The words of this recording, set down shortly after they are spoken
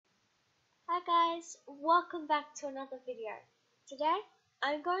Hi guys, welcome back to another video. Today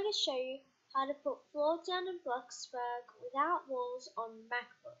I'm going to show you how to put floor down in bloxburg without walls on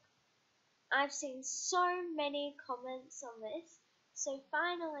MacBook. I've seen so many comments on this, so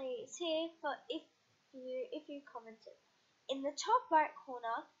finally it's here for if you commented. In the top right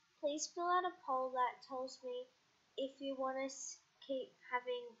corner, please fill out a poll that tells me if you want to keep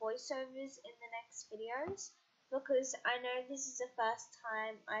having voiceovers in the next videos, because I know this is the first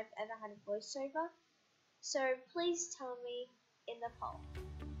time I've ever had a voiceover, so please tell me in the poll.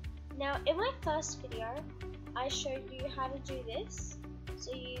 Now in my first video I showed you how to do this.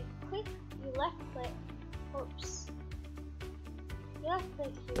 So you left click, you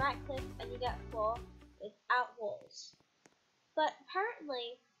right click and you get floor without walls. But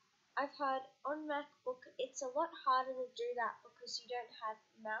apparently I've heard on MacBook it's a lot harder to do that because you don't have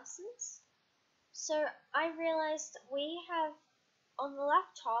mouses. So I realized we have on the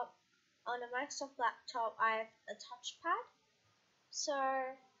laptop, on a Microsoft laptop, I have a touchpad. So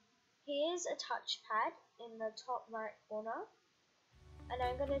here's a touchpad in the top right corner, and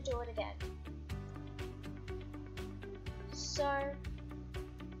I'm going to do it again. So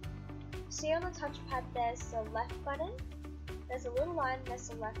see on the touchpad there's the left button, there's a little line, there's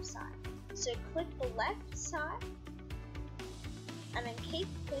the left side. So click the left side and then keep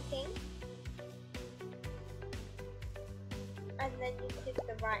clicking, and then you click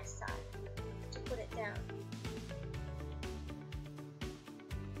the right side to put it down.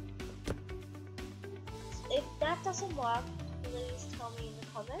 If that doesn't work, please tell me in the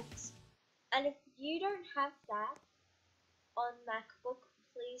comments. And if you don't have that on MacBook,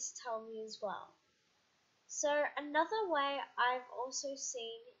 please tell me as well. So another way I've also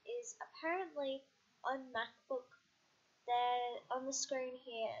seen is apparently on MacBook, there on the screen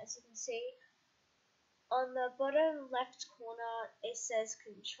here, as you can see, on the bottom left corner it says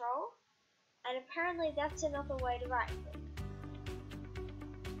control, and apparently that's another way to right click.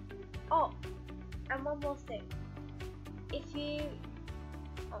 Oh, and one more thing. If you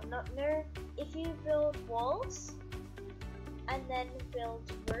build walls and then build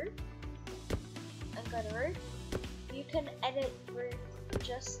roof and go to roof, you can edit roof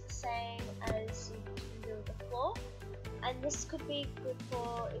just the same as you can build the floor. And this could be good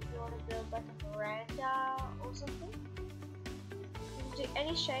for if you want to build like a veranda or something. You can do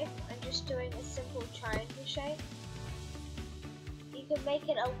any shape. I'm just doing a simple triangle shape. You can make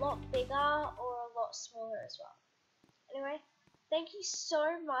it a lot bigger or a lot smaller as well. Anyway, thank you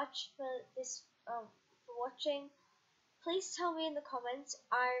so much for this for watching. Please tell me in the comments.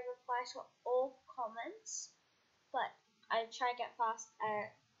 I reply to all comments, but I try to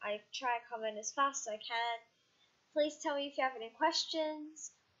comment as fast as I can. Please tell me if you have any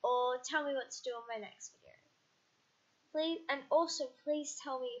questions, or tell me what to do on my next video. Please, and also please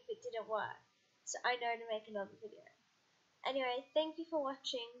tell me if it didn't work, so I know to make another video. Anyway, thank you for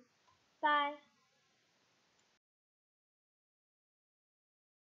watching. Bye.